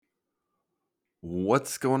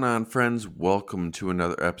What's going on, friends? Welcome to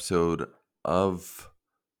another episode of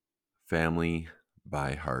Family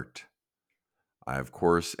by Heart. I, of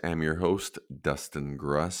course, am your host, Dustin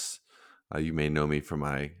Gruss. You may know me from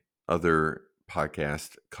my other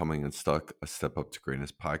podcast, Coming Unstuck, a Step Up to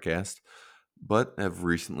Greatness podcast, but have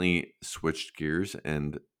recently switched gears,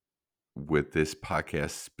 and with this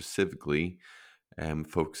podcast specifically, am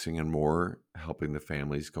focusing on more helping the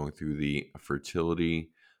families going through the fertility,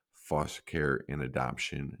 foster care, and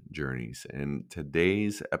adoption journeys. And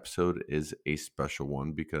today's episode is a special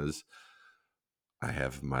one because I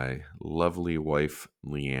have my lovely wife,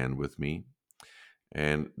 Leanne, with me.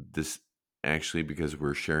 And this actually, because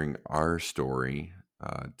we're sharing our story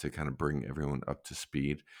to kind of bring everyone up to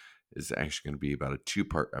speed, is actually going to be about a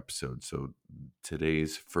two-part episode. So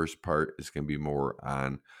today's first part is going to be more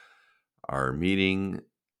on our meeting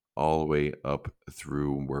all the way up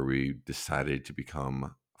through where we decided to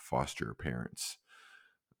become foster parents.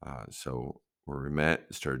 So where we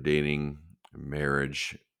met, started dating,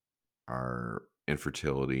 marriage, our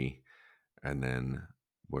infertility, and then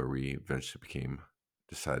where we eventually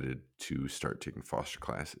decided to start taking foster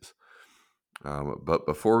classes. But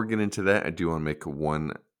before we get into that, I do want to make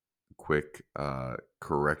one quick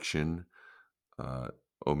correction,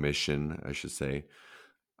 omission, I should say.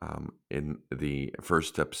 In the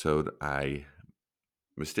first episode, I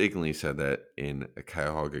mistakenly said that in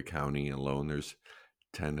Cuyahoga County alone, there's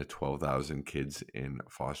 10 to 12,000 kids in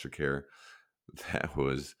foster care. That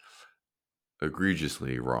was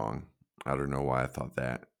egregiously wrong. I don't know why I thought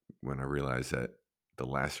that when I realized that the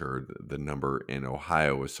last heard the number in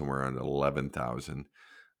Ohio was somewhere around 11,000.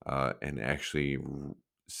 And actually,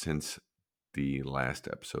 since the last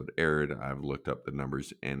episode aired, I've looked up the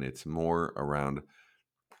numbers and it's more around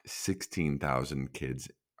 16,000 kids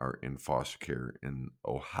are in foster care in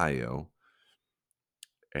Ohio.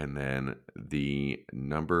 And then the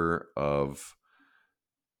number of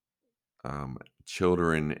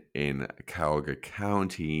children in Cuyahoga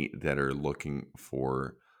County that are looking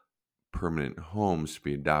for permanent homes to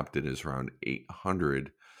be adopted is around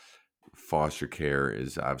 800. Foster care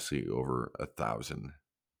is obviously over 1,000.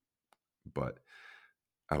 But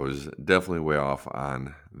I was definitely way off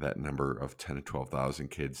on that number of 10 to 12,000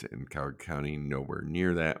 kids in Cuyahoga County, nowhere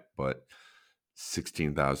near that, but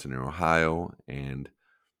 16,000 in Ohio and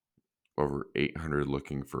over 800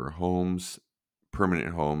 looking for homes,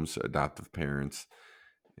 permanent homes, adoptive parents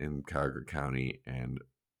in Cuyahoga County, and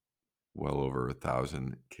well over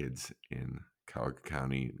 1,000 kids in Cuyahoga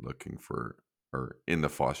County looking for or in the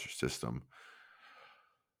foster system.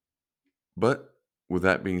 But with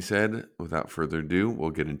that being said, without further ado,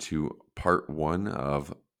 we'll get into part one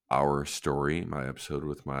of our story, my episode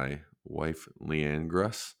with my wife, Leanne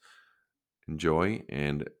Gruss. Enjoy,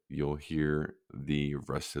 and you'll hear the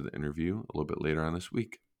rest of the interview a little bit later on this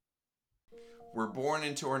week. We're born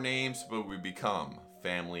into our names, but we become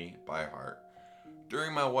family by heart.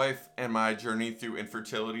 During my wife and my journey through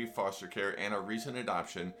infertility, foster care, and our recent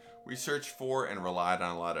adoption, we searched for and relied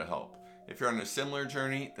on a lot of help. If you're on a similar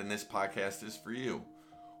journey, then this podcast is for you.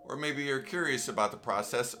 Or maybe you're curious about the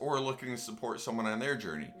process or looking to support someone on their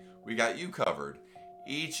journey. We got you covered.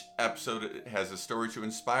 Each episode has a story to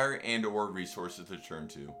inspire and or resources to turn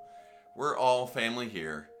to. We're all family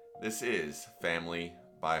here. This is Family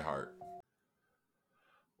by Heart.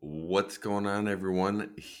 What's going on,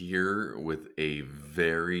 everyone? Here with a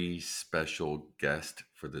very special guest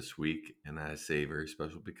for this week. And I say very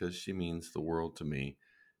special because she means the world to me,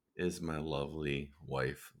 is my lovely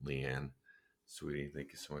wife, Leanne. Sweetie,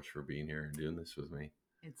 thank you so much for being here and doing this with me.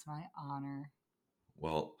 It's my honor.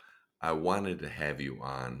 Well, I wanted to have you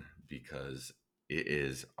on because it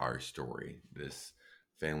is our story. This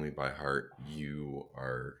Family by Heart, you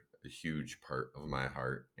are a huge part of my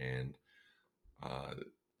heart and uh,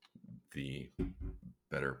 the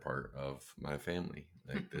better part of my family.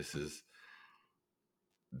 Like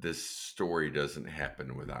this story doesn't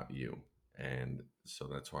happen without you. And so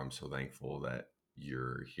that's why I'm so thankful that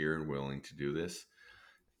you're here and willing to do this.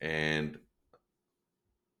 And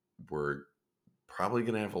we're probably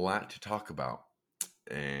going to have a lot to talk about.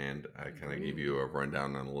 And I kind of gave you a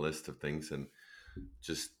rundown on a list of things and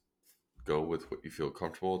just go with what you feel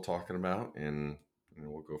comfortable talking about and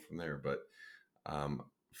we'll go from there. But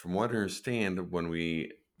from what I understand,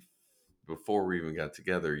 before we even got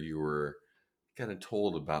together, you were kind of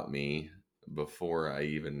told about me before I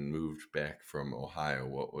even moved back from Ohio.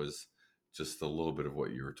 What was just a little bit of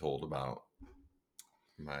what you were told about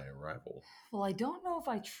my arrival? Well, I don't know if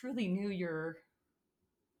I truly knew your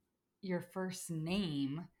first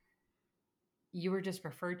name. You were just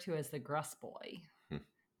referred to as the Gruss boy. Hmm.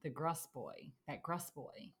 The Gruss boy. That Gruss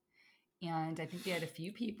boy. And I think we had a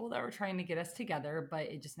few people that were trying to get us together, but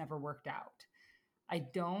it just never worked out. I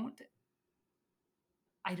don't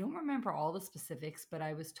I don't remember all the specifics, but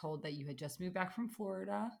I was told that you had just moved back from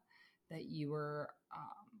Florida, that you were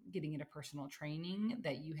getting into personal training,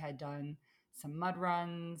 that you had done some mud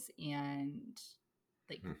runs and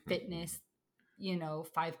like fitness,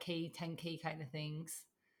 5K, 10K kind of things,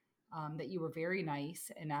 that you were very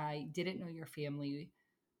nice. And I didn't know your family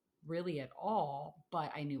really at all,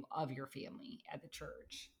 but I knew of your family at the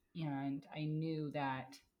church. And I knew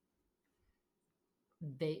that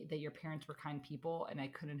that your parents were kind people, and I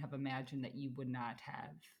couldn't have imagined that you would not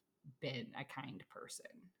have been a kind person.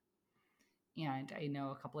 And I know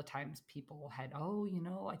a couple of times people had, oh,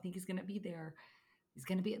 I think he's going to be there, he's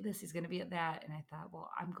going to be at this, he's going to be at that. And I thought, well,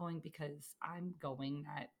 I'm going because I'm going,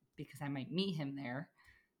 not because I might meet him there.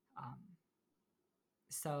 um,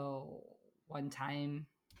 so one time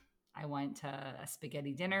I went to a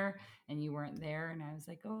spaghetti dinner and you weren't there, and I was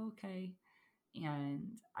like, oh, okay.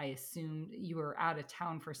 And I assumed you were out of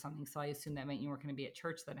town for something, so I assumed that meant you weren't going to be at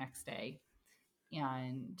church the next day.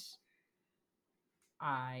 And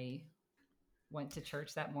I went to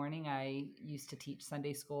church that morning. I used to teach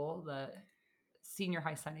Sunday school, the senior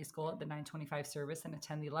high Sunday school, at the 9:25 service, and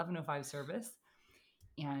attend the 11:05 service.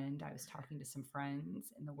 And I was talking to some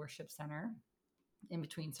friends in the worship center in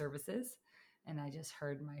between services, and I just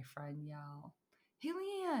heard my friend yell, "Hey,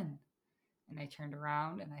 Leanne!" And I turned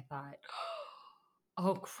around and I thought,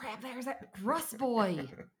 oh crap, there's that Gruss boy.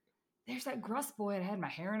 There's that Gruss boy. I had my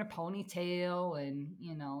hair in a ponytail and,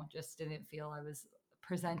 just didn't feel I was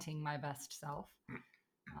presenting my best self.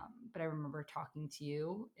 But I remember talking to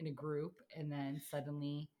you in a group, and then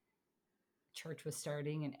suddenly church was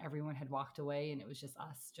starting and everyone had walked away, and it was just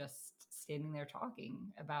us just standing there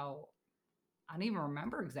talking about, I don't even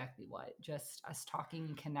remember exactly what, just us talking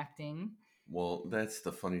and connecting. Well, that's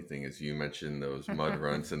the funny thing is you mentioned those mud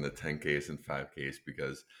runs and the 10Ks and 5Ks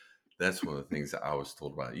because that's one of the things that I was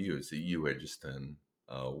told about you is that you had just done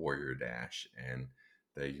Warrior Dash and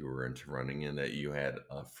that you were into running and that you had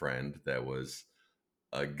a friend that was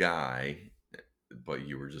a guy, but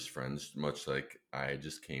you were just friends, much like I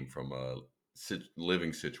just came from a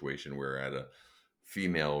living situation where I had a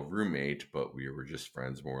female roommate, but we were just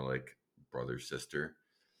friends, more like brother, sister.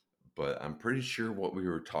 But I'm pretty sure what we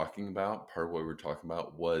were talking about, part of what we were talking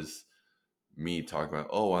about was me talking about,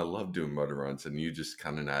 oh, I love doing mud runs, and you just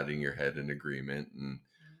kind of nodding your head in agreement. And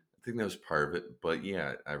I think that was part of it. But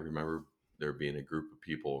yeah, I remember there being a group of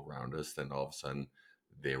people around us, then all of a sudden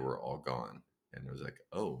they were all gone. And it was like,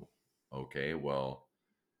 oh, okay, well,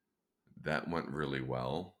 that went really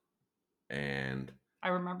well. And I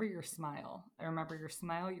remember your smile. I remember your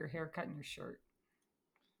smile, your haircut, and your shirt.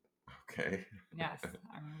 okay. Yes,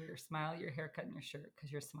 I remember your smile, your haircut, and your shirt,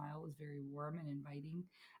 because your smile was very warm and inviting.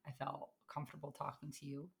 I felt comfortable talking to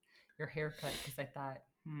you. Your haircut, because I thought,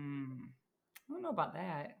 I don't know about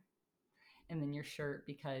that. And then your shirt,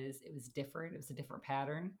 because it was different. It was a different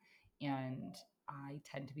pattern. And I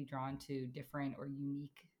tend to be drawn to different or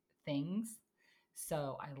unique things.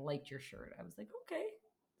 So I liked your shirt. I was like, okay,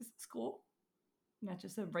 this is cool. Not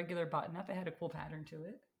just a regular button up. It had a cool pattern to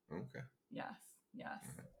it. Okay. Yes, yes.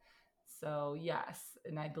 So, yes.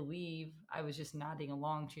 And I believe I was just nodding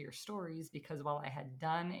along to your stories because while I had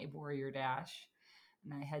done a Warrior Dash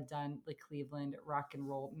and I had done the Cleveland Rock and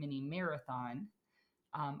Roll Mini Marathon,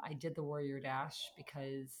 I did the Warrior Dash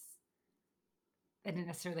because I didn't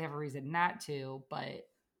necessarily have a reason not to, but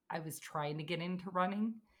I was trying to get into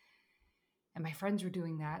running. And my friends were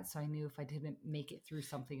doing that. So I knew if I didn't make it through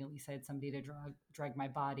something, at least I had somebody to drag my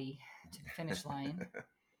body to the finish line.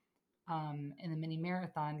 In the mini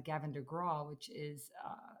marathon, Gavin DeGraw, which is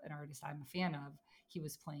an artist I'm a fan of, he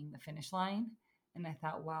was playing the finish line. And I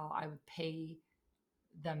thought, wow, I would pay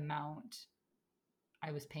the amount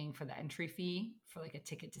I was paying for the entry fee for like a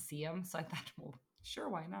ticket to see him. So I thought, well, sure,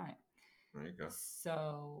 why not? There you go.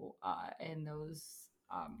 So, and those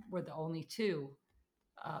were the only two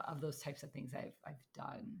of those types of things I've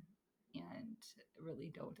done, and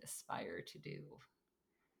really don't aspire to do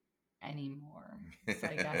anymore. So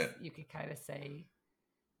I guess you could kind of say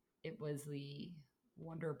it was the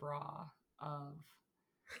Wonder Bra of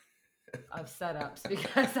setups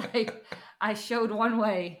because I showed one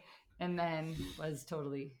way and then was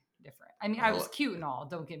totally different. I mean, I was cute and all,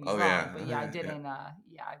 don't get me wrong, yeah. but yeah, I didn't. I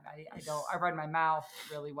don't. I run my mouth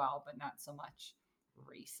really well, but not so much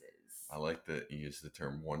races. I like that you use the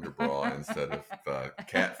term Wonder Bra instead of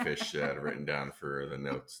catfish that I had written down for the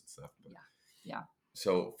notes and stuff. But, yeah.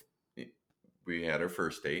 So we had our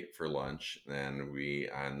first date for lunch, and we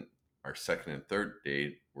on our second and third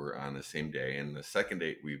date were on the same day. And the second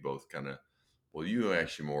date, we both kind of Well, you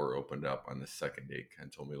actually more opened up on the second date, kind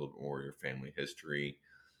of told me a little bit more of your family history,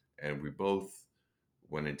 and we both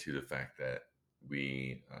went into the fact that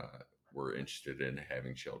we were interested in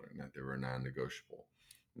having children, that they were non-negotiable.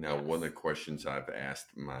 Now, one of the Yes. questions I've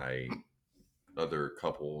asked my other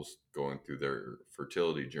couples going through their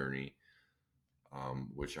fertility journey,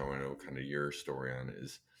 which I want to know kind of your story on,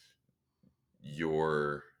 is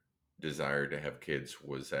your desire to have kids.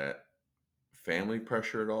 Was that family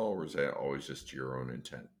pressure at all, or was that always just your own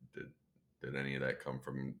intent? Did any of that come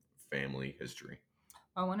from family history?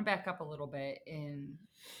 I want to back up a little bit.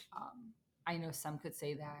 I know some could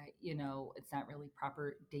say that, it's not really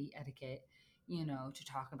proper date etiquette, to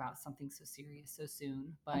talk about something so serious so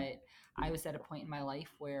soon. But I was at a point in my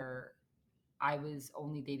life where I was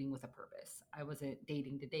only dating with a purpose. I wasn't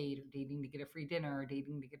dating to date or dating to get a free dinner or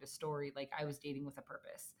dating to get a story. Like, I was dating with a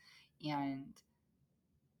purpose. And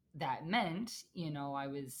that meant, I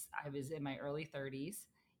was in my early 30s,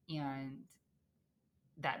 and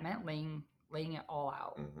that meant laying it all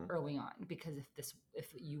out Mm-hmm. early on, because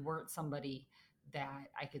if you weren't somebody that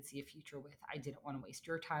I could see a future with, I didn't want to waste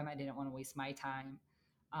your time. I didn't want to waste my time,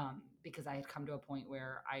 because I had come to a point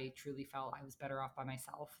where I truly felt I was better off by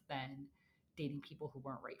myself than dating people who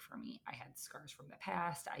weren't right for me. I had scars from the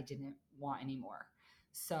past. I didn't want anymore.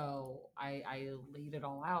 So I laid it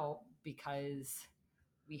all out, because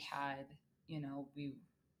we had, you know,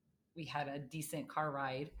 we had a decent car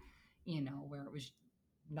ride, where it was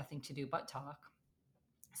nothing to do but talk.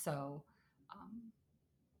 So um,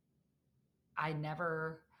 I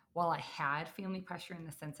never, while I had family pressure in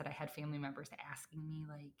the sense that I had family members asking me,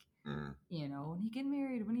 like, Mm-hmm. when are you getting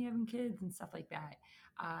married? When are you having kids and stuff like that?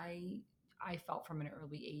 I I felt from an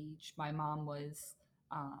early age. My mom was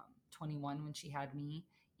 21 when she had me,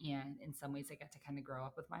 and in some ways, I got to kind of grow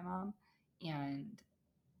up with my mom, and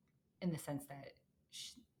in the sense that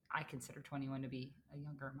I consider 21 to be a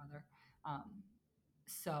younger mother. Um,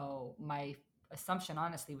 so my assumption,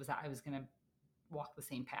 honestly, was that I was going to walk the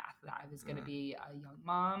same path, that I was going to be a young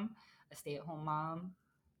mom, a stay-at-home mom.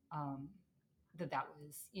 Um, that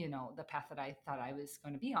was, the path that I thought I was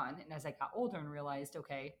going to be on. And as I got older and realized,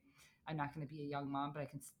 okay, I'm not going to be a young mom, but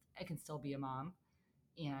I can still be a mom.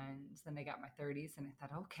 And then I got my 30s, and I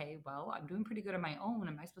thought, okay, well, I'm doing pretty good on my own.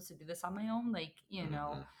 Am I supposed to do this on my own? Like,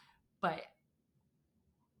 Mm-hmm. but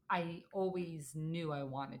I always knew I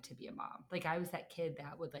wanted to be a mom. Like, I was that kid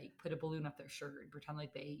that would, like, put a balloon up their shirt and pretend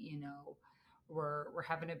like they, were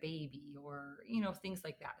having a baby, or, things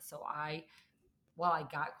like that. So while I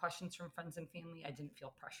got questions from friends and family, I didn't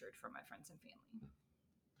feel pressured from my friends and family.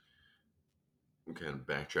 Kind of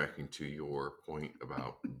backtracking to your point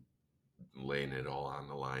about laying it all on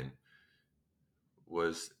the line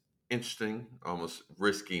was interesting, almost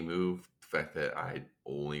risky move. The fact that I'd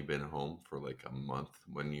only been home for like a month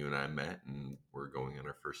when you and I met and we're going on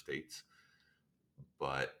our first dates,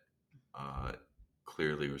 but uh,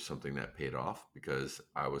 clearly was something that paid off because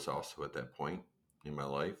I was also at that point in my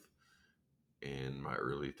life in my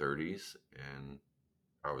early 30s, and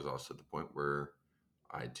I was also at the point where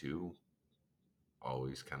I too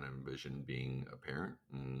always kind of envisioned being a parent,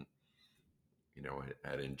 and I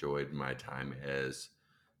had enjoyed my time as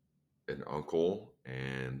an uncle,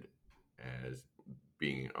 and as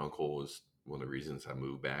being an uncle was one of the reasons I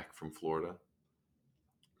moved back from Florida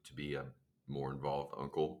to be a more involved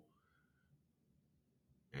uncle,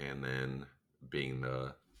 and then being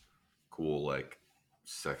the cool like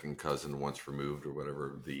second cousin once removed or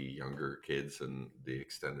whatever the younger kids and the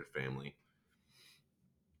extended family.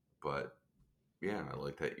 But yeah, I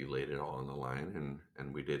like that you laid it all on the line,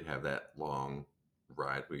 and we did have that long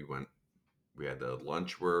ride. We had the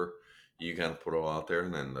lunch where you kind of put it all out there,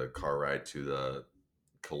 and then the car ride to the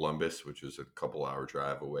Columbus, which was a couple hour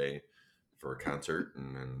drive away for a concert,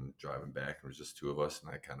 and then driving back. It was just two of us,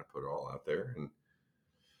 and I kind of put it all out there, and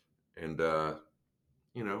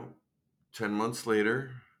you know, 10 months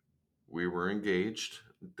later, we were engaged.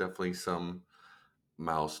 Definitely some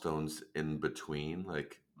milestones in between,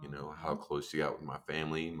 like how Mhm. close you got with my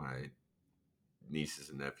family, my nieces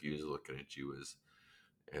and nephews looking at you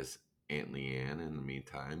as Aunt Leanne in the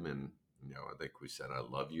meantime, and I think we said I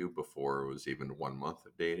love you before it was even 1 month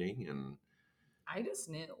of dating, and I just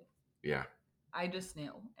knew. yeah. I just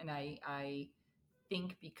knew. And I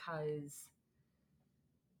think because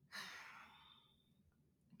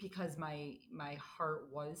my heart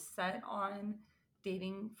was set on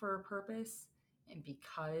dating for a purpose, and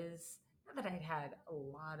because not that I'd had a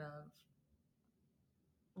lot of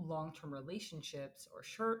long-term relationships or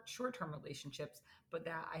short-term relationships, but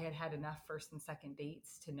that I had had enough first and second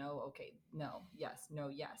dates to know, okay, no, yes, no,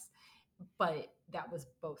 yes. but that was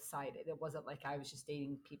both sided. It wasn't like I was just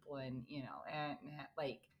dating people and, and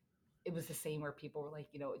like, it was the same where people were like,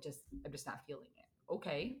 I'm just not feeling it.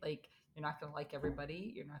 Okay. Like, you're not going to like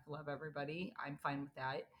everybody. You're not going to love everybody. I'm fine with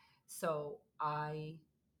that. So I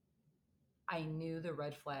knew the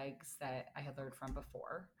red flags that I had learned from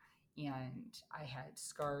before, and I had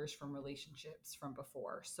scars from relationships from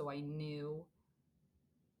before. So I knew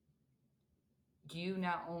you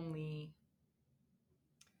not only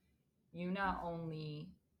you not only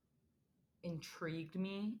intrigued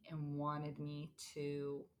me and wanted me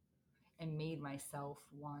to and made myself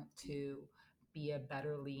want to be a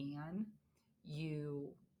better Leanne,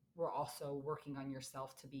 you were also working on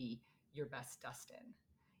yourself to be your best Dustin.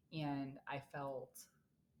 And I felt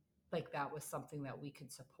like that was something that we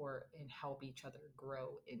could support and help each other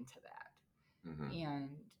grow into that. Mm-hmm. And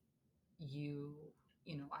you,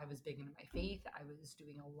 I was big into my faith. I was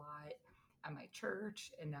doing a lot at my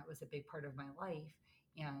church, and that was a big part of my life.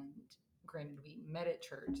 And granted, we met at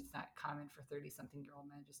church. It's not common for 30 something year old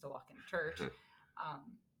men just to walk into church.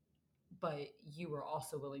 But you were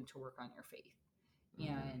also willing to work on your faith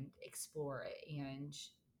and explore it. And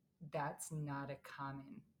that's not a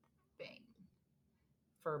common thing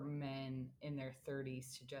for men in their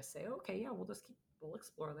 30s to just say, okay, yeah, we'll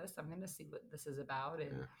explore this. I'm going to see what this is about.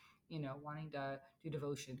 And, wanting to do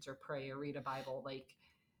devotions or pray or read a Bible. Like,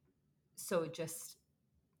 so just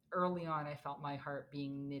early on, I felt my heart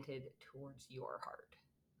being knitted towards your heart.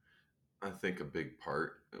 I think a big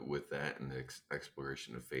part with that and the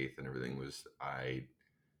exploration of faith and everything was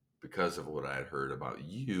because of what I had heard about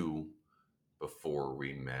you before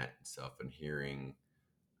we met and stuff, and hearing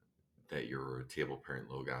that you were a table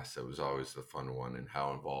parent Logos, that was always the fun one, and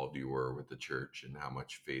how involved you were with the church and how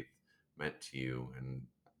much faith meant to you. And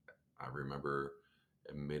I remember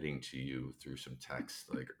admitting to you through some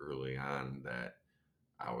text like early on that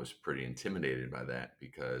I was pretty intimidated by that,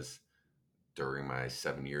 because during my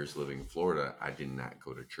 7 years living in Florida, I did not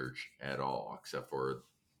go to church at all, except for,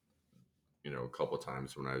 a couple of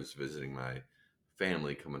times when I was visiting my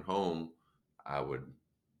family coming home. I would,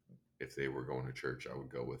 if they were going to church, I would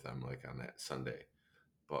go with them like on that Sunday.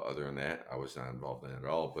 But other than that, I was not involved in it at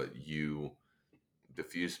all. But you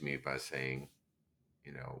diffused me by saying,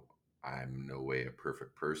 you know, I'm no way a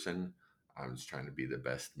perfect person. I'm just trying to be the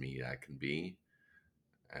best me I can be.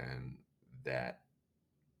 And that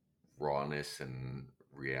rawness and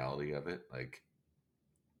reality of it, like,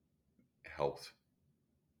 helped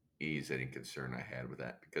ease any concern I had with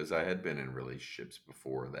that, because I had been in relationships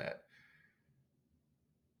before that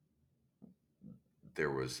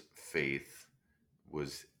there was faith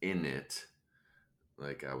was in it.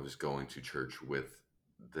 Like, I was going to church with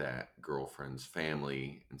that girlfriend's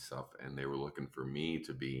family and stuff, and they were looking for me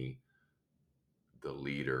to be the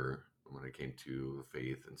leader when it came to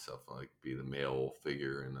faith and stuff, like be the male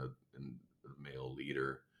figure and the male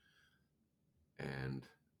leader. And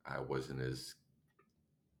I wasn't as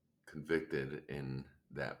convicted in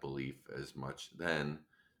that belief as much then.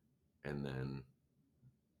 And then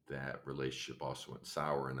that relationship also went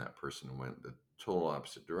sour, and that person went the total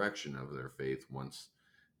opposite direction of their faith once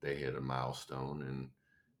they hit a milestone,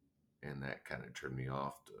 and that kind of turned me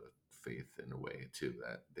off to faith in a way too,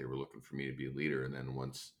 that they were looking for me to be a leader. And then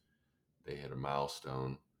once they hit a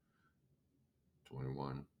milestone,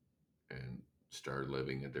 21, and started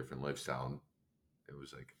living a different lifestyle, it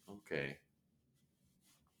was like, okay,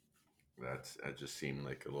 that just seemed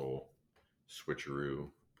like a little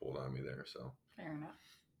switcheroo pulled on me there. So fair enough.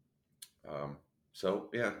 So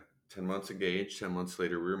yeah, 10 months engaged, 10 months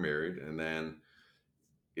later we were married. And then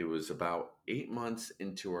it was about 8 months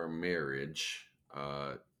into our marriage,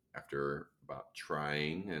 after about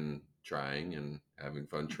trying and having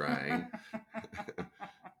fun trying,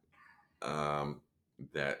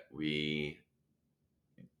 that we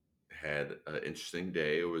had an interesting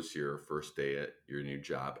day. It was your first day at your new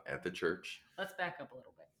job at the church. Let's back up a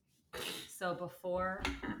little bit. So before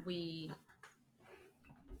we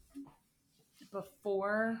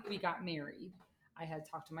got married, I had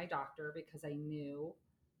talked to my doctor because I knew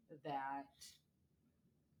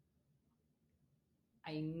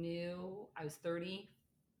I was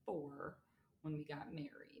 34 when we got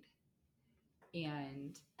married.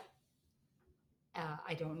 And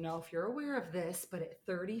I don't know if you're aware of this, but at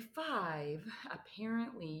 35,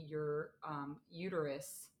 apparently your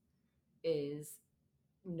uterus is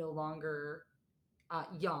no longer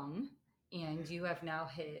young, and you have now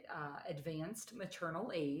hit advanced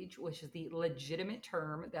maternal age, which is the legitimate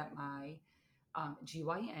term that my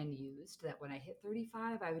GYN used, that when I hit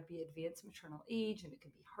 35, I would be advanced maternal age and it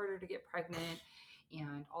could be harder to get pregnant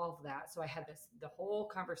and all of that. So I had the whole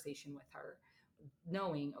conversation with her,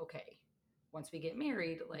 knowing, okay, once we get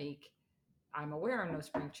married, like I'm aware I'm no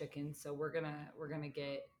spring chicken, so we're gonna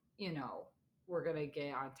get, you know, we're gonna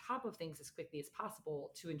get on top of things as quickly as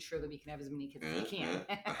possible to ensure that we can have as many kids as we can.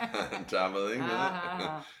 On top of things.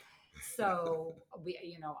 So we,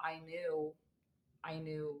 I knew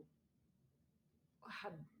how,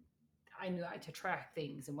 I knew how to track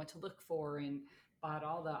things and what to look for, and bought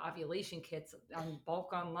all the ovulation kits on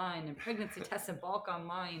bulk online and pregnancy tests in bulk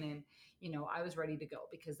online. And, I was ready to go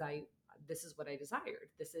because this is what I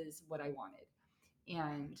desired. This is what I wanted.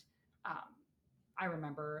 And, um, I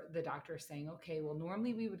remember the doctor saying, okay, well,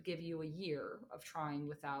 normally we would give you a year of trying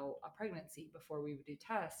without a pregnancy before we would do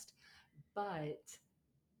test, but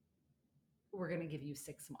we're going to give you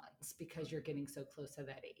 6 months because you're getting so close to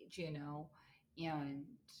that age. And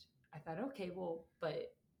I thought, okay, well,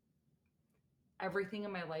 but everything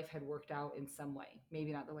in my life had worked out in some way.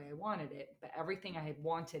 Maybe not the way I wanted it, but everything I had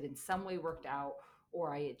wanted in some way worked out,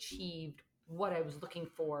 or I achieved what I was looking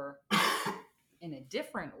for in a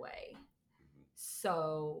different way.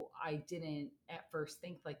 So I didn't at first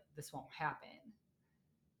think like this won't happen.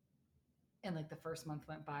 And like the first month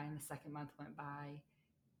went by and the second month went by,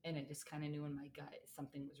 and I just kind of knew in my gut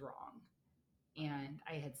something was wrong. And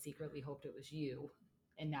I had secretly hoped it was you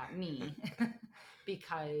and not me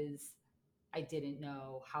because I didn't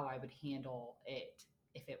know how I would handle it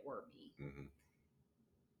if it were me.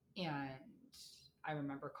 Mm-hmm. And I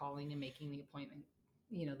remember calling and making the appointment,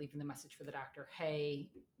 leaving the message for the doctor. Hey,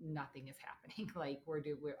 nothing is happening. Like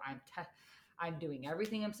I'm doing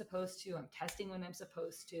everything I'm supposed to. I'm testing when I'm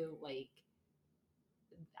supposed to. Like,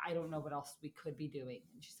 I don't know what else we could be doing.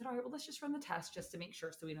 And she said, all right, well, let's just run the test just to make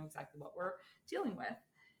sure so we know exactly what we're dealing with.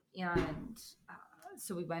 And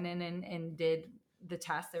so we went in and did the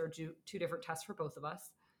test. There were two different tests for both of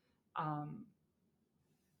us.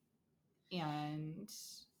 And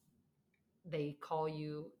they call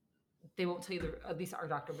you, they won't tell you, at least our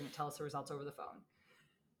doctor wouldn't tell us the results over the phone.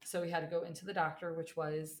 So we had to go into the doctor, which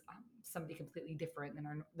was somebody completely different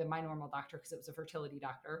than my normal doctor, because it was a fertility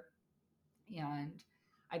doctor. And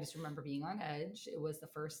I just remember being on edge. It was the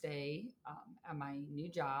first day at my new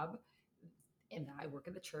job, and I work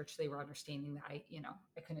at the church. They were understanding that I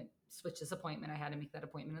couldn't switch this appointment. I had to make that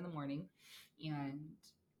appointment in the morning. And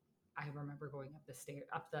I remember going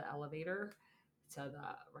up the elevator to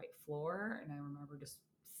the right floor. And I remember just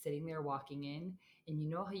sitting there walking in, and you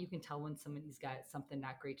know how you can tell when somebody's got something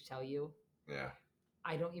not great to tell you? Yeah.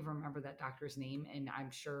 I don't even remember that doctor's name. And I'm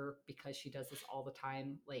sure because she does this all the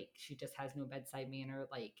time, like she just has no bedside manner.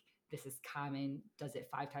 Like this is common, does it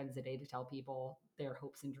 5 times a day to tell people their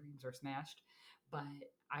hopes and dreams are smashed. But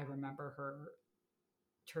I remember her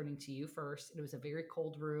turning to you first. It was a very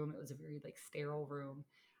cold room. It was a very like sterile room.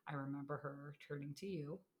 I remember her turning to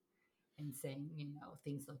you and saying,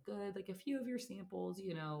 things look good. Like a few of your samples,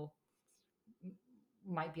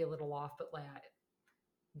 might be a little off, but like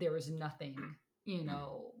there was nothing,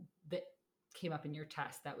 that came up in your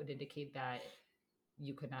test that would indicate that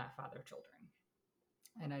you could not father children.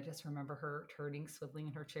 And I just remember her turning, swiveling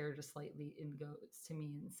in her chair just slightly, and goes to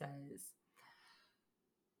me and says,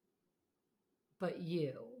 but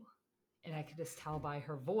you, and I could just tell by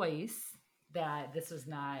her voice that this was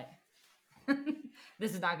not,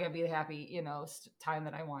 this is not going to be the happy, time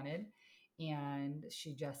that I wanted. And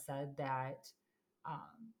she just said that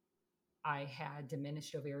I had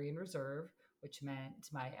diminished ovarian reserve, which meant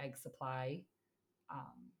my egg supply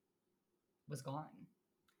was gone.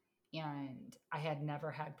 And I had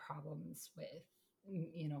never had problems with,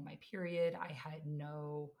 my period. I had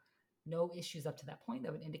no issues up to that point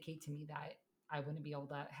that would indicate to me that I wouldn't be able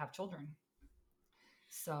to have children.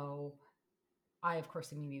 So I, of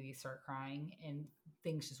course, immediately start crying and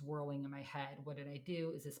things just whirling in my head. What did I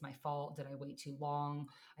do? Is this my fault? Did I wait too long?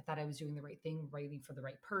 I thought I was doing the right thing, waiting for the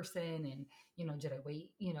right person. And, did I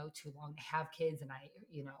wait, too long to have kids, and I,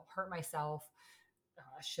 hurt myself?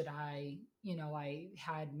 Should I, I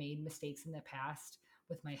had made mistakes in the past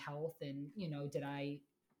with my health, and, did I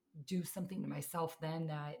do something to myself then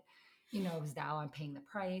that, was now I'm paying the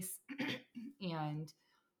price? And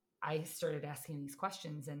I started asking these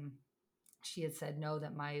questions, and she had said no,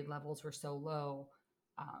 that my levels were so low,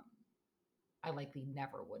 I likely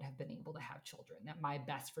never would have been able to have children, that my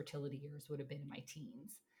best fertility years would have been in my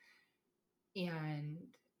teens. And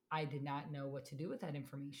I did not know what to do with that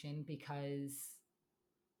information, because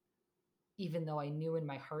even though I knew in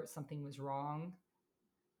my heart something was wrong,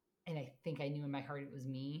 and I think I knew in my heart it was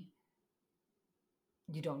me,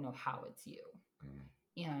 you don't know how it's you. Mm.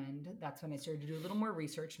 And that's when I started to do a little more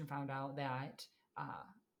research and found out that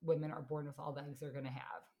women are born with all the eggs they're going to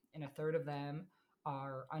have. And a third of them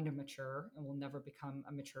are undermature and will never become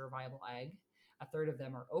a mature, viable egg. A third of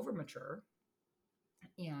them are overmature,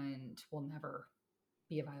 and will never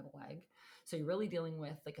be a viable egg. So you're really dealing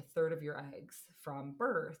with like a third of your eggs from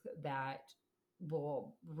birth that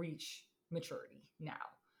will reach maturity. Now,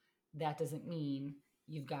 that doesn't mean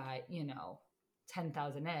you've got,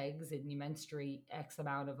 10,000 eggs and you menstruate X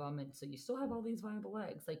amount of them. And so you still have all these viable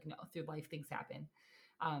eggs. Like, no, through life, things happen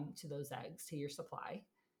to those eggs, to your supply.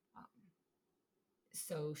 Um,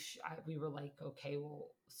 so we were like, okay, well,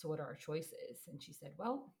 so what are our choices? And she said,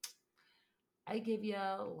 well, I give you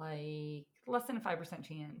like less than a 5%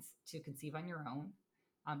 chance to conceive on your own,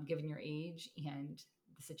 given your age and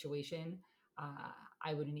the situation.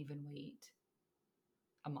 I wouldn't even wait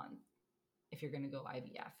a month if you're going to go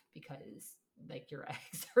IVF because like your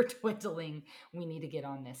eggs are dwindling. We need to get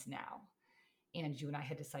on this now. And you and I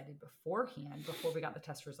had decided beforehand, before we got the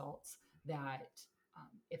test results, that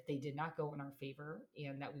if they did not go in our favor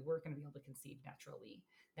and that we weren't going to be able to conceive naturally,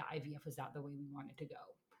 that IVF was not the way we wanted to go.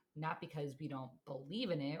 Not because we don't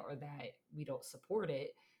believe in it or that we don't support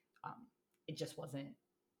it. It just wasn't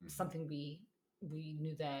something we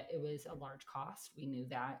knew that it was a large cost. We knew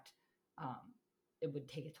that it would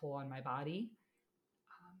take a toll on my body.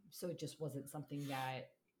 So it just wasn't something that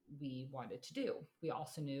we wanted to do. We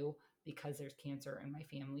also knew, because there's cancer in my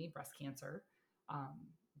family, breast cancer,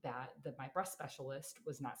 that my breast specialist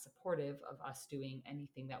was not supportive of us doing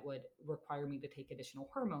anything that would require me to take additional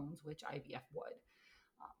hormones, which IVF would.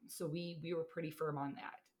 So we were pretty firm on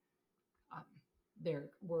that.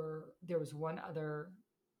 There was one other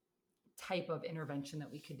type of intervention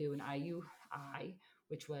that we could do, an IUI,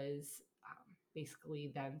 which was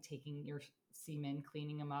basically them taking your semen,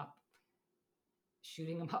 cleaning them up,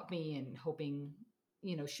 shooting them up me, and hoping,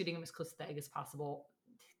 shooting them as close to the egg as possible,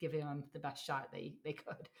 giving them the best shot they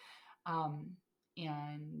could.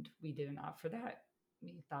 And we didn't opt for that.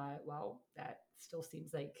 We thought, well, that still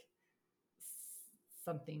seems like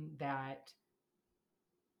something that,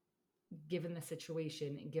 given the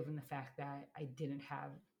situation and given the fact that I didn't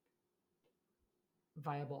have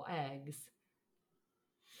viable eggs,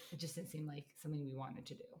 it just didn't seem like something we wanted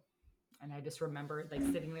to do. And I just remember like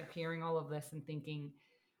sitting there hearing all of this and thinking,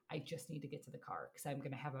 I just need to get to the car because I'm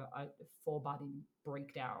going to have a full body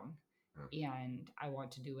breakdown. And I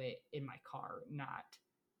want to do it in my car, not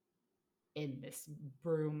in this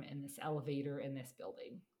room, in this elevator, in this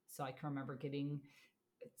building. So I can remember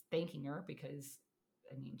thanking her because,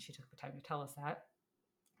 she took the time to tell us that,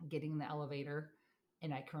 getting in the elevator.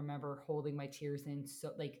 And I can remember holding my tears in.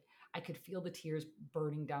 So like I could feel the tears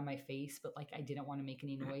burning down my face, but like I didn't want to make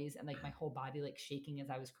any noise. And like my whole body like shaking as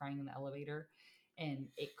I was crying in the elevator, and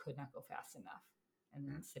it could not go fast enough. And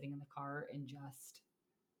then sitting in the car and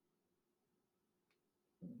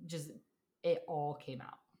just it all came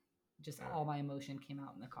out. Just all my emotion came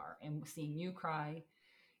out in the car, and seeing you cry.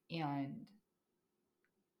 And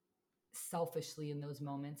selfishly in those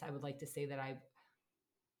moments, I would like to say that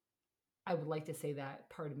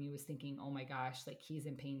part of me was thinking, oh my gosh, like he's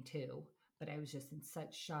in pain too. But I was just in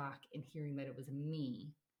such shock in hearing that it was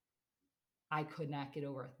me. I could not get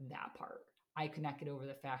over that part. I could not get over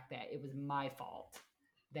the fact that it was my fault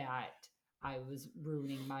that I was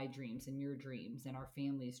ruining my dreams and your dreams and our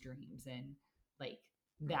family's dreams. And like,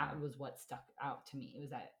 that was what stuck out to me. It was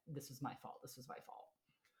that this was my fault. This was my fault.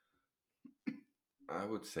 I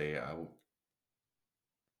would say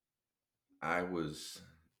I was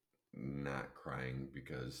not crying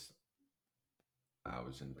because I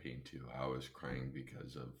was in pain too. I was crying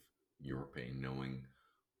because of your pain, knowing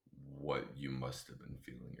what you must have been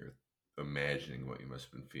feeling or imagining what you must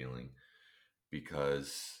have been feeling,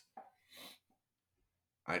 because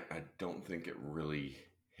I don't think it really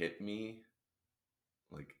hit me,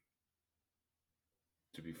 like,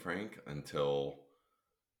 to be frank, until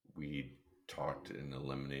we talked and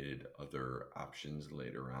eliminated other options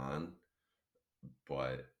later on.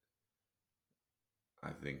 But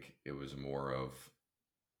I think it was more of,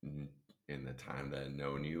 in the time that I'd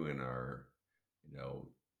known you, in our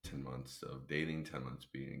 10 months of dating, 10 months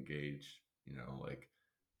being engaged, like,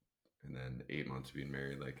 and then 8 months being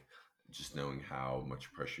married, like, just knowing how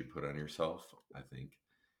much pressure you put on yourself. I think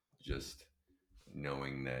just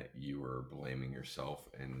knowing that you were blaming yourself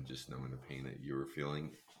and just knowing the pain that you were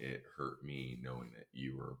feeling, it hurt me knowing that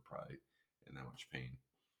you were probably in that much pain.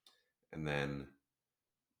 And then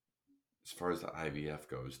as far as the IVF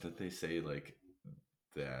goes, did they say like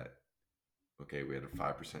that, okay, we had a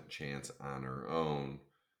 5% chance on our own,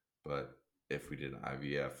 but if we did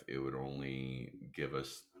IVF, it would only give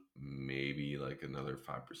us maybe like another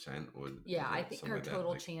 5%? Yeah, I think our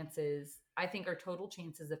total chances of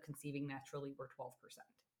conceiving naturally were 12%.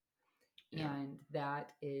 Yeah. And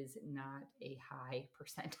that is not a high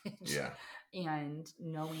percentage. Yeah. And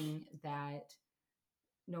knowing that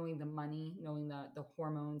knowing the money, knowing the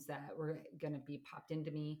hormones that were going to be popped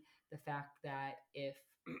into me, the fact that if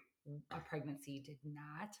a pregnancy did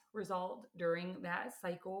not result during that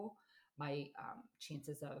cycle, my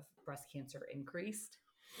chances of breast cancer increased.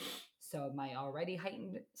 So my already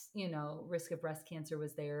heightened, risk of breast cancer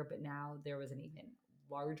was there, but now there was an even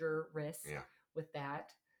larger risk Yeah. with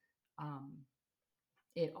that. Um,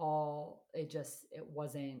 it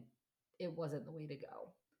wasn't the way to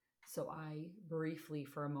go. So I briefly,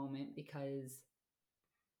 for a moment, because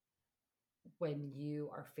when you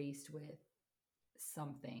are faced with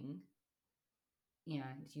something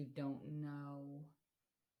and you don't know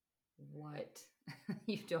what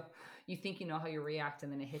you think you know how you react,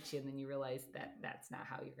 and then it hits you, and then you realize that that's not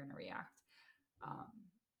how you're going to react. um,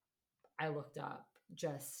 I looked up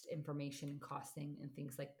just information and costing and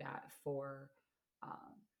things like that for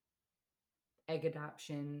um, egg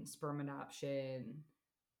adoption, sperm adoption,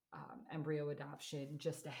 embryo adoption,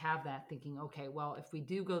 just to have that, thinking, okay, well, if we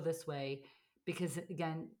do go this way, because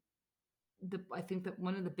again, I think that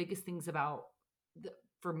one of the biggest things about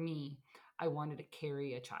for me, I wanted to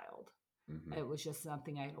carry a child. Mm-hmm. It was just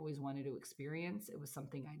something I had always wanted to experience. It was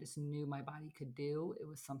something I just knew my body could do. It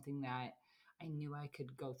was something that I knew I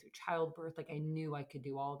could go through childbirth. Like I knew I could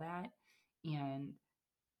do all that. And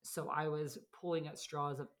so I was pulling at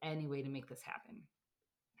straws of any way to make this happen.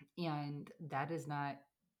 And that is not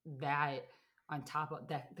that, on top of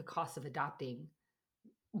that, the cost of adopting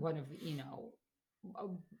one of, uh,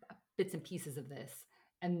 bits and pieces of this,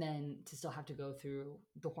 and then to still have to go through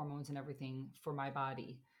the hormones and everything for my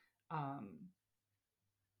body. Um,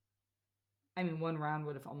 I mean, one round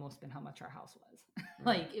would have almost been how much our house was.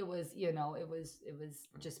 Like it was, it was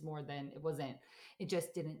just more than it wasn't. It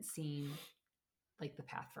just didn't seem like the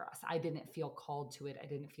path for us. I didn't feel called to it. I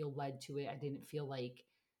didn't feel led to it. I didn't feel like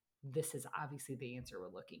this is obviously the answer we're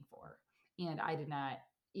looking for. And I did not,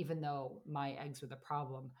 even though my eggs were the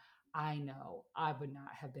problem, I know I would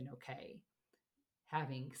not have been okay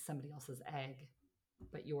having somebody else's egg,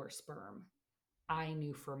 but your sperm. I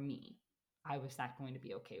knew for me, I was not going to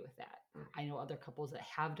be okay with that. I know other couples that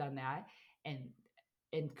have done that, and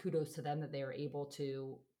kudos to them that they are able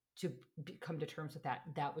to come to terms with that.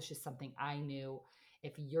 That was just something I knew.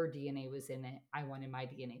 If your DNA was in it, I wanted my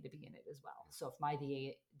DNA to be in it as well. So if my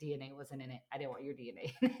DNA wasn't in it, I didn't want your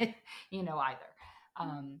DNA in it, either.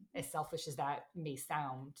 As selfish as that may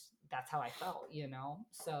sound, that's how I felt.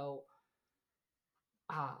 So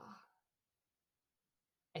I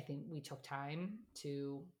think we took time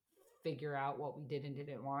to figure out what we did and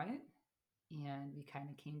didn't want, and we kind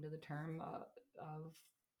of came to the term of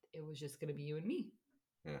it was just going to be you and me.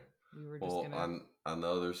 Yeah. We were just gonna. On the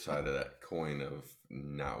other side of that coin of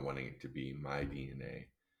not wanting it to be my DNA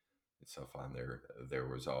itself on there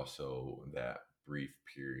was also that brief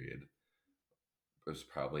period. It was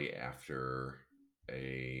probably after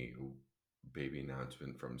a baby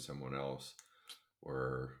announcement from someone else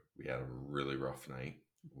where we had a really rough night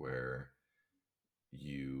where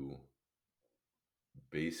you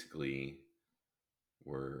basically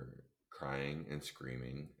were crying and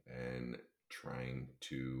screaming and trying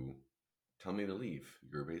to tell me to leave.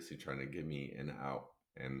 You were basically trying to give me an out.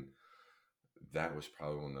 And that was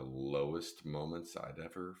probably one of the lowest moments I'd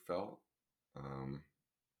ever felt. Probably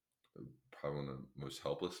one of the most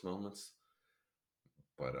helpless moments.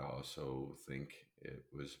 But I also think it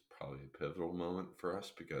was probably a pivotal moment for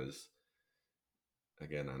us because,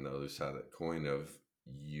 again, on the other side of that coin of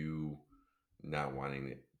you not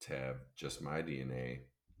wanting to have just my DNA,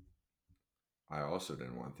 I also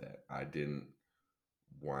didn't want that. I didn't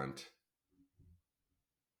want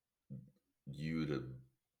you to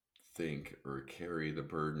think or carry the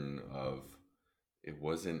burden of it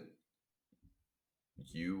wasn't,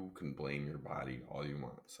 you can blame your body all you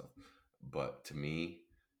want. So, but to me,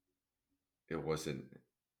 it wasn't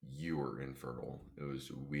you were infertile. It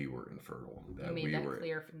was we were infertile. You made that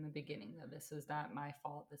clear from the beginning that this was not my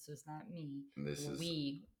fault. This was not me.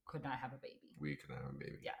 We could not have a baby. We could not have a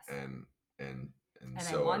baby. Yes. And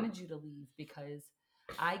so I wanted you to leave because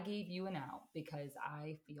I gave you an out because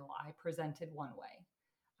I feel I presented one way.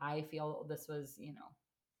 I feel this was,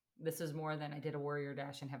 this was more than I did a warrior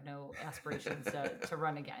dash and have no aspirations to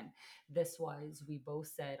run again. This was, we both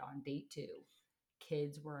said on date 2,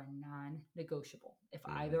 kids were a non-negotiable. If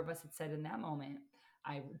either of us had said in that moment,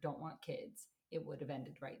 I don't want kids, it would have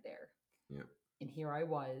ended right there. Yep. And here I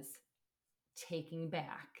was taking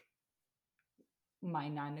back my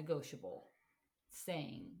non-negotiable,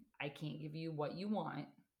 saying, I can't give you what you want.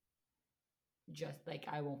 Just like,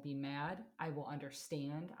 I won't be mad. I will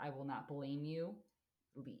understand. I will not blame you.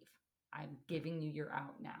 Leave. I'm giving you your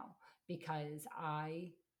out now because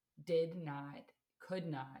I could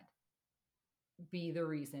not be the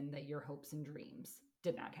reason that your hopes and dreams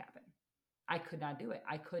did not happen. I could not do it.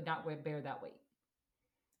 I could not bear that weight.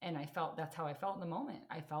 And I felt that's how I felt in the moment.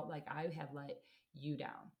 I felt like I had let you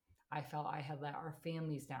down. I felt I had let our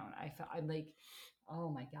families down. I'm like, oh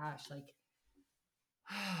my gosh, like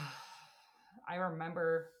I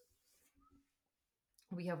remember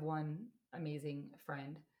we have one amazing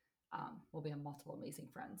friend. Well, we have multiple amazing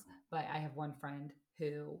friends, but I have one friend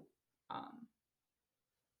who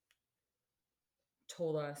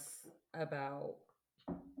told us about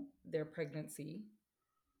their pregnancy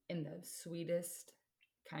in the sweetest,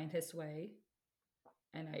 kindest way.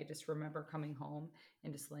 And I just remember coming home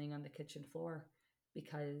and just laying on the kitchen floor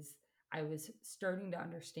because I was starting to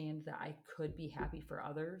understand that I could be happy for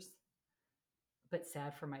others, but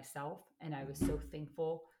sad for myself. And I was so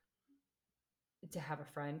thankful to have a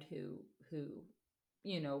friend who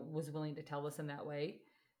was willing to tell us in that way.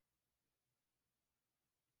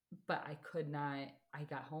 But I could not. I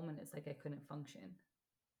got home and it's like I couldn't function.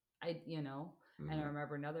 And I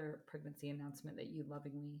remember another pregnancy announcement that you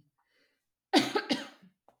lovingly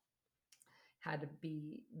had to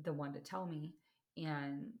be the one to tell me.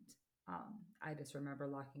 And I just remember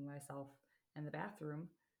locking myself in the bathroom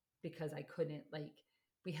because I couldn't, like,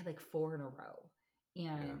 we had like 4 in a row.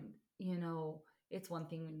 And, it's one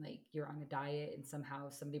thing when like you're on a diet and somehow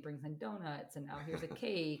somebody brings in donuts and now here's a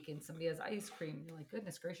cake and somebody has ice cream. You're like,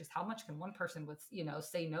 goodness gracious, how much can one person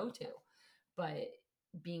say no to? But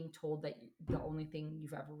being told that the only thing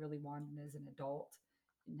you've ever really wanted as an adult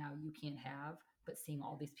now you can't have, but seeing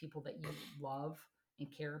all these people that you love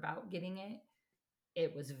and care about getting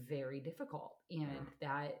it was very difficult. And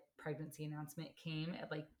that pregnancy announcement came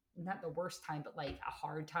at like not the worst time, but like a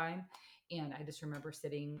hard time. And I just remember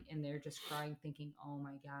sitting in there just crying, thinking, oh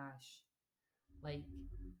my gosh, like,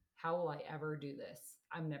 how will I ever do this?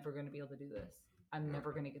 I'm never going to be able to do this. I'm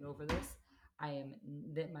never going to get over this.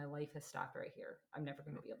 That my life has stopped right here. I'm never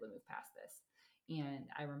going to be able to move past this. And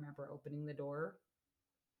I remember opening the door.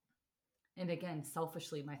 And again,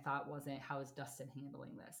 selfishly, my thought wasn't, how is Dustin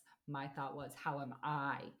handling this? My thought was, how am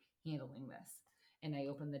I handling this? And I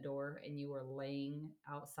opened the door and you were laying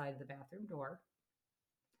outside the bathroom door.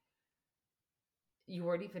 You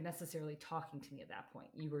weren't even necessarily talking to me at that point.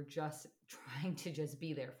 You were just trying to just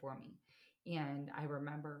be there for me. And I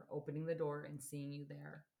remember opening the door and seeing you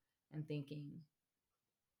there and thinking,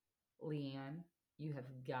 Leanne, you have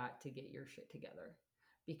got to get your shit together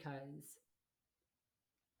because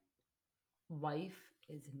life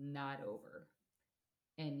is not over.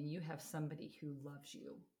 And you have somebody who loves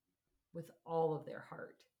you with all of their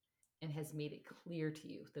heart and has made it clear to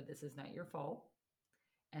you that this is not your fault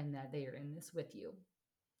and that they are in this with you.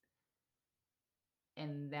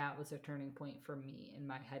 And that was a turning point for me in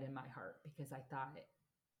my head and my heart because I thought,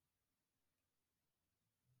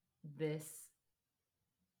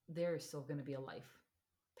 there is still going to be a life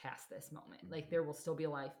past this moment. Like there will still be a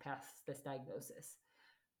life past this diagnosis.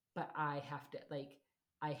 But I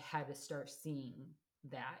had to start seeing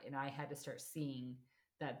that, and I had to start seeing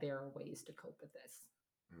that there are ways to cope with this.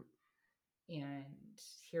 And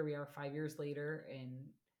here we are 5 years later, and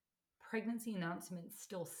pregnancy announcements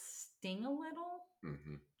still sting a little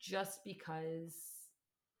just because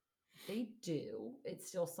they do. It's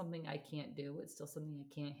still something I can't do. It's still something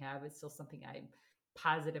I can't have. It's still something I'm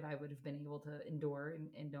positive I would have been able to endure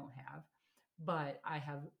and don't have. But I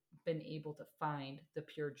have been able to find the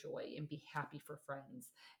pure joy and be happy for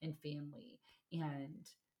friends and family and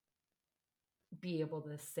be able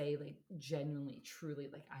to say, like, genuinely, truly,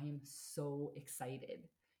 like, I am so excited.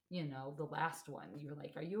 The last one, you were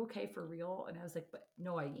like, are you okay for real? And I was like, but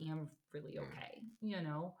no, I am really okay,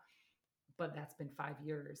 but that's been 5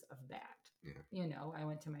 years of that. I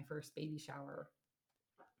went to my first baby shower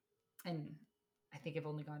and I think I've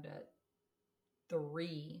only gone to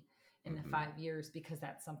 3 in the 5 years because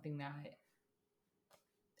that's something that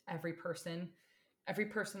every person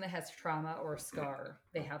that has trauma or a scar,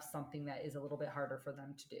 they have something that is a little bit harder for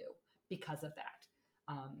them to do because of that.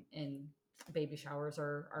 And baby showers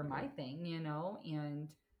are my thing, and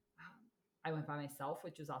I went by myself,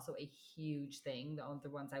 which was also a huge thing. The other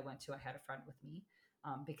ones I went to, I had a friend with me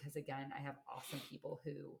because, again, I have awesome people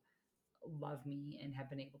who love me and have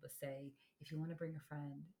been able to say, if you want to bring a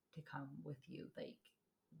friend to come with you, like,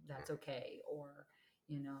 that's okay. Or,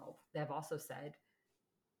 they've also said,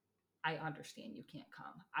 I understand you can't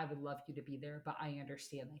come. I would love you to be there, but I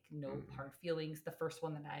understand, like, no hard feelings. The first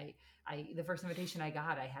one that the first invitation I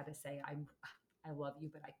got, I had to say, I love you,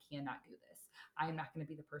 but I cannot do this. I'm not going to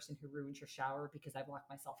be the person who ruins your shower because I've locked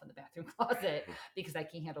myself in the bathroom closet because I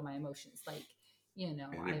can't handle my emotions. Like, You know,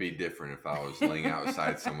 And it'd be different if I was laying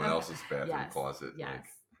outside someone else's bathroom closet. Yes.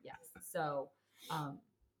 So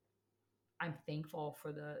I'm thankful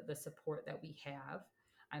for the support that we have.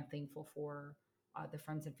 I'm thankful for the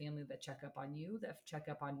friends and family that check up on you, that check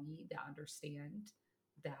up on me, that understand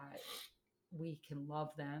that we can love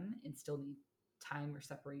them and still need time or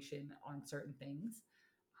separation on certain things.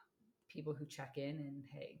 People who check in and,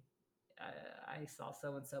 hey, I saw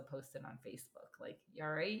so and so posted on Facebook. Like, you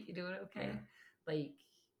all right? You doing okay? Yeah. Like,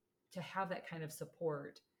 to have that kind of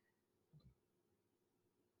support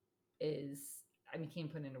is, I mean,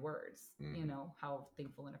 can't put into words, you know, how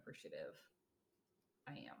thankful and appreciative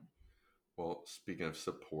I am. Well, speaking of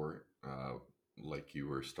support, like you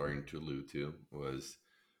were starting to allude to, was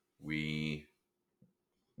we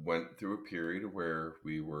went through a period where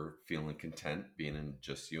we were feeling content being in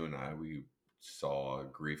just you and I. We saw a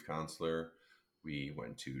grief counselor. We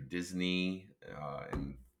went to Disney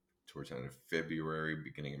in towards the end of February,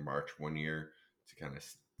 beginning of March one year to kind of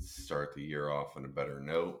start the year off on a better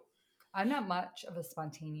note. I'm not much of a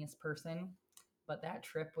spontaneous person, but that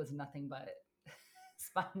trip was nothing but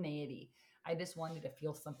spontaneity. I just wanted to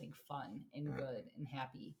feel something fun and good and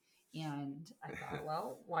happy. And I thought,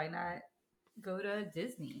 well, why not go to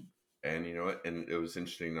Disney? And you know what? And it was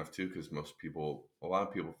interesting enough too, because a lot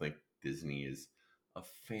of people think Disney is a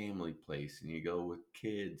family place, and you go with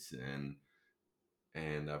kids, and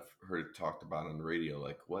I've heard it talked about on the radio,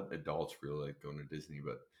 like what adults really like going to Disney.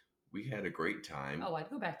 But we had a great time. Oh, I'd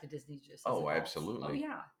go back to Disney just. Oh, as absolutely. Oh,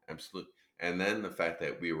 yeah, absolutely. And then the fact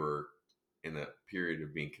that we were in a period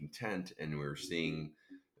of being content, and we were seeing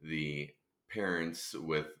the parents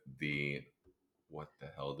with the what the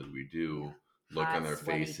hell did we do? Look hot, on their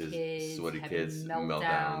faces, sweaty kids,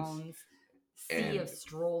 meltdowns, sea of and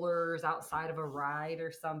strollers outside of a ride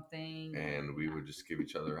or something. and we would just give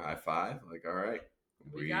each other a high five, like, all right,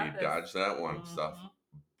 We we got this. dodged that one stuff.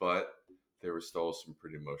 But there were still some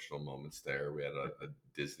pretty emotional moments there. We had a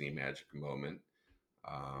Disney magic moment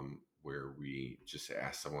where we just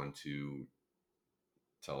asked someone to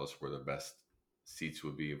tell us where the best seats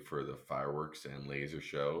would be for the fireworks and laser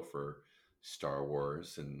show for Star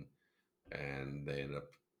Wars, and they ended up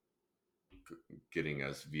getting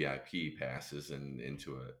us VIP passes and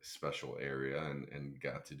into a special area, and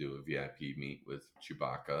got to do a VIP meet with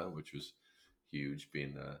Chewbacca, which was huge,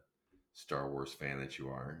 being the Star Wars fan that you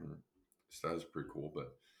are. And so that was pretty cool.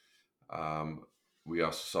 But we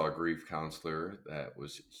also saw a grief counselor that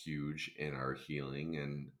was huge in our healing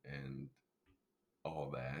and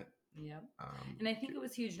all that. Yep. And I think it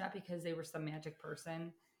was huge, not because they were some magic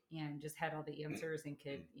person and just had all the answers and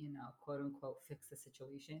could, you know, quote unquote, fix the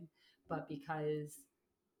situation, but because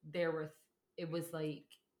it was like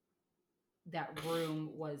that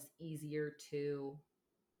room was easier to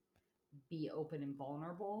be open and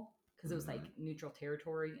vulnerable because it was like neutral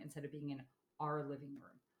territory instead of being in our living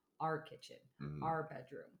room, our kitchen, our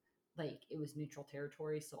bedroom. Like, it was neutral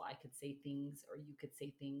territory, so I could say things or you could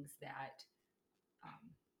say things that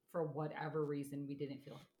for whatever reason we didn't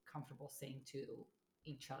feel comfortable saying to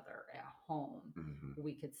each other at home,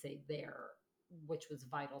 we could say there, which was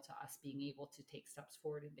vital to us being able to take steps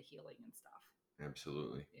forward into healing and stuff.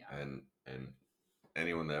 Absolutely. Yeah. And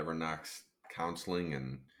anyone that ever knocks counseling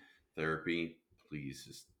and therapy, please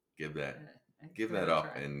just give that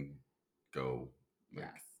up and go. Like,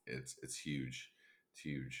 yes. It's huge. It's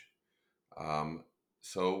huge.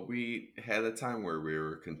 So we had a time where we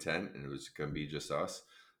were content and it was going to be just us.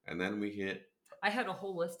 And then I had a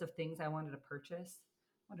whole list of things I wanted to purchase.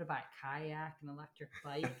 I wanted to buy a kayak, an electric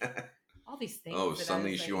bike, all these things. Oh,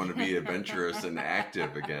 suddenly she wanted to be adventurous and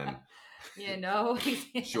active again. You know,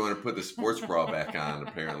 she wanted to put the sports bra back on,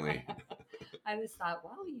 apparently. I just thought,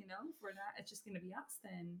 well, you know, if we're not, it's just going to be us,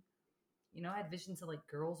 then, you know, I had visions of like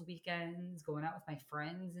girls' weekends, going out with my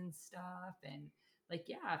friends and stuff. And like,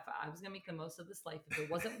 yeah, if I was going to make the most of this life, if it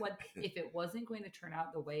wasn't going to turn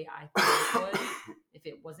out the way I thought it would, if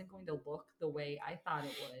it wasn't going to look the way I thought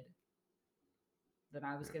it would, then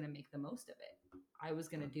I was going to make the most of it. I was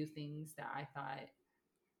going to do things that I thought,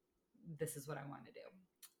 this is what I want to do.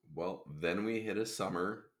 Well, then we hit a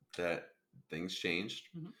summer that things changed.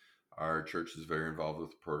 Our church is very involved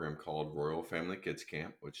with a program called Royal Family Kids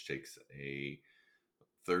Camp, which takes a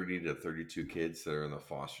 30 to 32 kids that are in the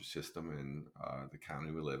foster system in the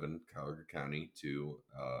county we live in, Cuyahoga County, to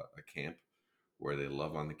a camp where they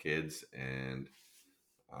love on the kids, and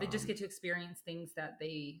they just get to experience things that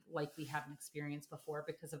they likely haven't experienced before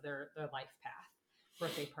because of their life path,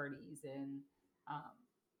 birthday parties and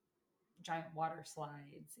giant water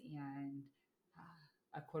slides and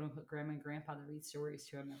a quote unquote grandma and grandpa that read stories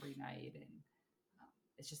to them every night. And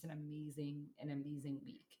it's just an amazing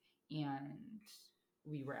week. and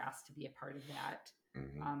we were asked to be a part of that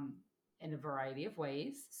Mm-hmm. in a variety of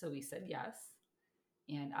ways. So we said yes.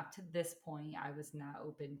 And up to this point,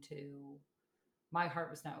 my heart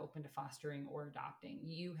was not open to fostering or adopting.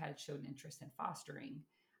 You had shown interest in fostering.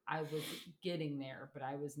 I was getting there, but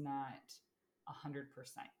I was not 100%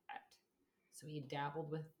 yet. So we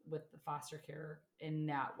dabbled with the foster care in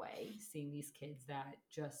that way, seeing these kids that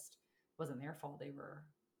just wasn't their fault they were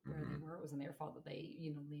where Mm-hmm. they were. It wasn't their fault that they,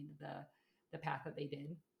 landed the path that they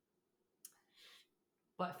did.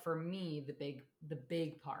 But for me, the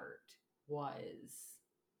big part was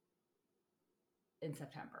in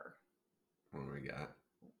September. What do we got?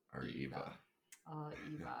 Our Eva.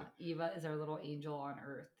 Eva. Eva is our little angel on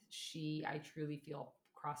earth. She, I truly feel,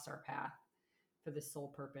 crossed our path for the sole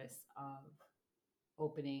purpose of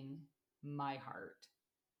opening my heart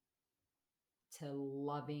to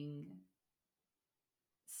loving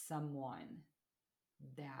someone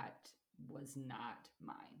that was not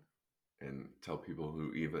mine. And tell people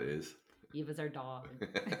who Eva is. Eva's our dog.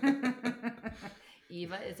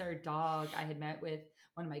 Eva is our dog. I had met with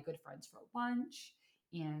one of my good friends for lunch,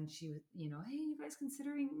 and she was, hey, you guys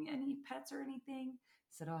considering any pets or anything?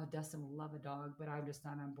 I said, oh, Dustin will love a dog, but I'm just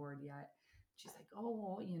not on board yet. She's like,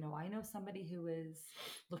 oh, well, I know somebody who is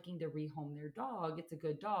looking to rehome their dog. It's a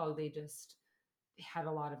good dog. They just had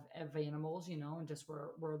a lot of animals, and just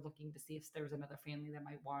were looking to see if there was another family that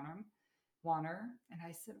might want her. And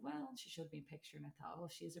I said, well, she showed me a picture, and I thought, oh,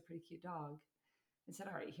 she's a pretty cute dog. I said,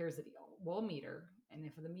 all right, here's the deal. We'll meet her. And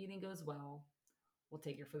if the meeting goes well, we'll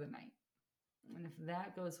take her for the night. And if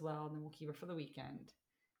that goes well, then we'll keep her for the weekend.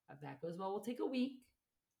 If that goes well, we'll take a week.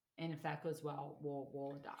 And if that goes well,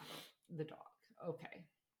 we'll adopt the dog. Okay.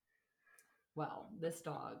 Well, this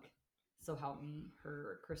dog, so help me,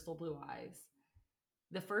 her crystal blue eyes.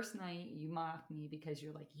 The first night you mocked me because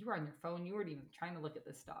you're like, you were on your phone. You weren't even trying to look at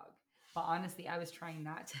this dog. But honestly, I was trying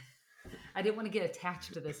not to. I didn't want to get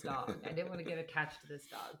attached to this dog.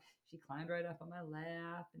 She climbed right up on my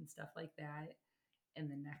lap and stuff like that. And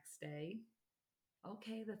the next day,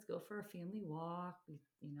 okay, let's go for a family walk. We,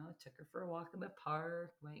 took her for a walk in the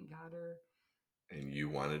park, went and got her. And you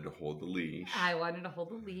wanted to hold the leash. I wanted to hold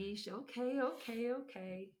the leash.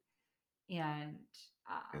 Okay.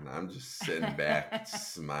 And I'm just sitting back,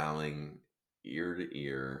 smiling ear to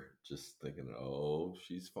ear, just thinking, oh,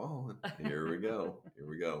 she's falling. Here we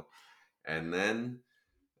go. And then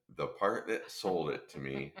the part that sold it to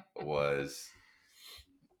me was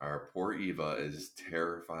our poor Eva is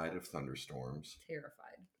terrified of thunderstorms.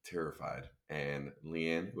 Terrified. And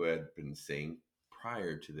Leanne, who had been saying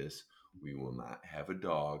prior to this, we will not have a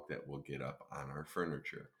dog that will get up on our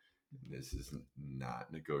furniture. This is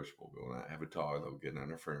not negotiable. We will not have a dog that will get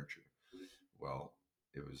on our furniture. Well,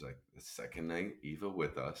 it was like the second night Eva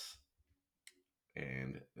with us,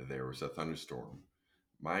 and there was a thunderstorm.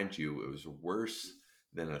 Mind you, it was worse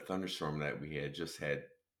than a thunderstorm that we had just had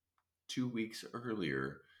 2 weeks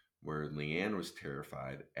earlier, where Leanne was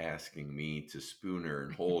terrified, asking me to spoon her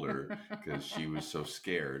and hold her because she was so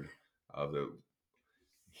scared of the.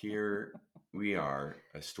 Here we are,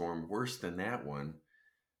 a storm worse than that one.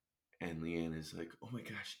 And Leanne is like, oh my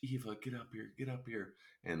gosh, Eva, get up here.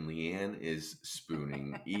 And Leanne is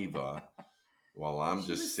spooning Eva while I'm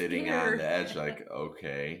just sitting on the edge like,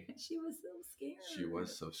 okay. She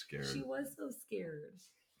was so scared.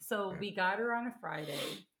 So we got her on a Friday.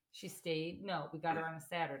 We got her on a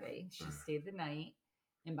Saturday. She stayed the night.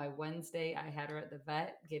 And by Wednesday, I had her at the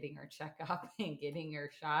vet getting her checkup and getting her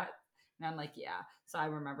shot. And I'm like, yeah. So I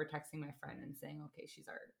remember texting my friend and saying, okay,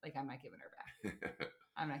 I'm not giving her back.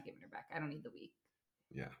 I'm not giving her back. I don't need the week.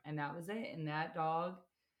 Yeah. And that was it. And that dog,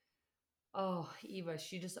 oh, Eva,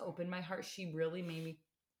 she just opened my heart. She really made me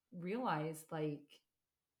realize like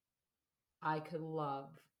I could love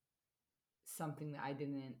something that I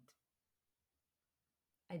didn't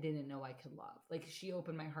know I could love. Like she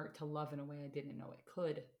opened my heart to love in a way I didn't know it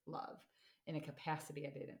could love, in a capacity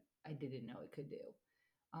I didn't know it could do.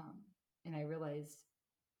 And I realized,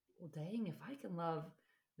 well, dang, if I can love,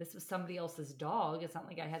 this was somebody else's dog. It's not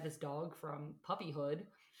like I had this dog from puppyhood.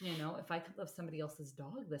 If I could love somebody else's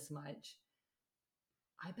dog this much,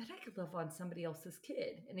 I bet I could love on somebody else's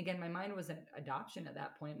kid. And again, my mind wasn't adoption at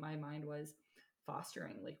that point. My mind was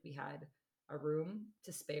fostering. Like we had a room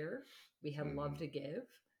to spare. We had love to give.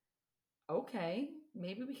 Okay,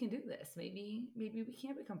 maybe we can do this. Maybe we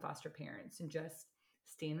can become foster parents and just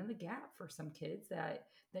stand in the gap for some kids that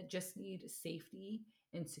just need safety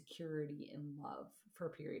and security and love for a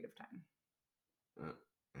period of time.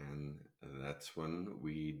 And that's when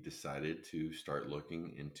we decided to start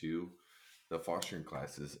looking into the fostering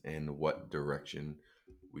classes and what direction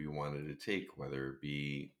we wanted to take, whether it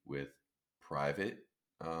be with private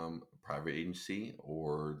private agency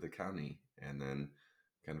or the county, and then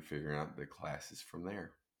kind of figuring out the classes from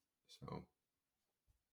there. So